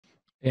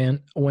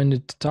And when you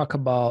talk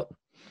about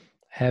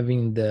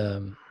having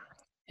the,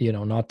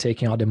 not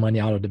taking all the money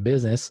out of the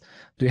business,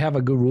 do you have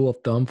a good rule of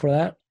thumb for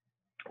that?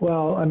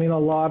 Well, I mean, a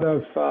lot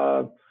of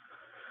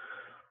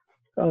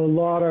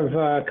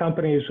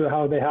companies,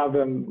 how they have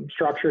them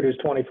structured is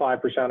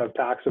 25% of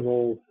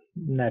taxable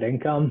net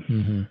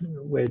income,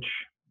 which,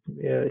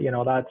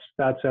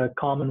 that's a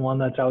common one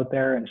that's out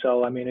there. And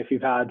so, I mean, if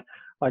you've had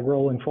like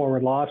rolling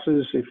forward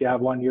losses, if you have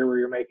 1 year where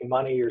you're making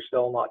money, you're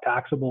still not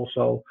taxable.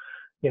 So,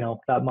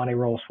 that money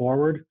rolls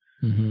forward.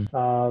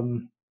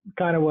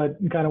 Kind of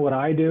what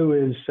I do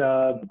is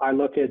I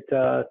look at,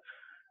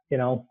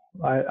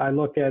 I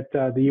look at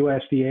the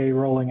USDA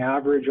rolling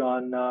average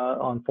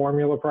on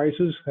formula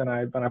prices, and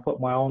I put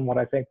my own, what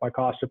I think my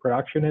cost of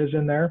production is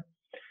in there,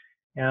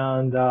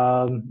 and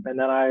then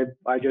I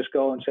just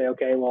go and say,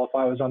 okay, well, if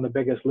I was on the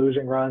biggest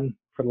losing run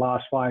for the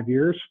last 5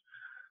 years,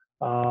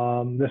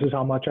 this is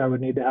how much I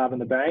would need to have in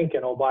the bank.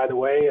 And oh, by the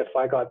way, if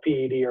I got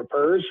PED or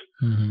PERS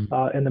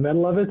in the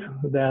middle of it,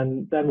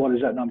 then what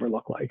does that number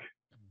look like?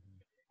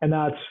 And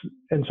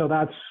so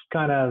that's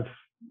kind of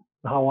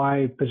how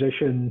I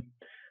position,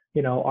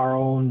 our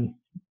own,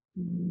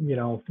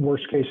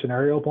 worst case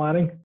scenario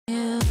planning.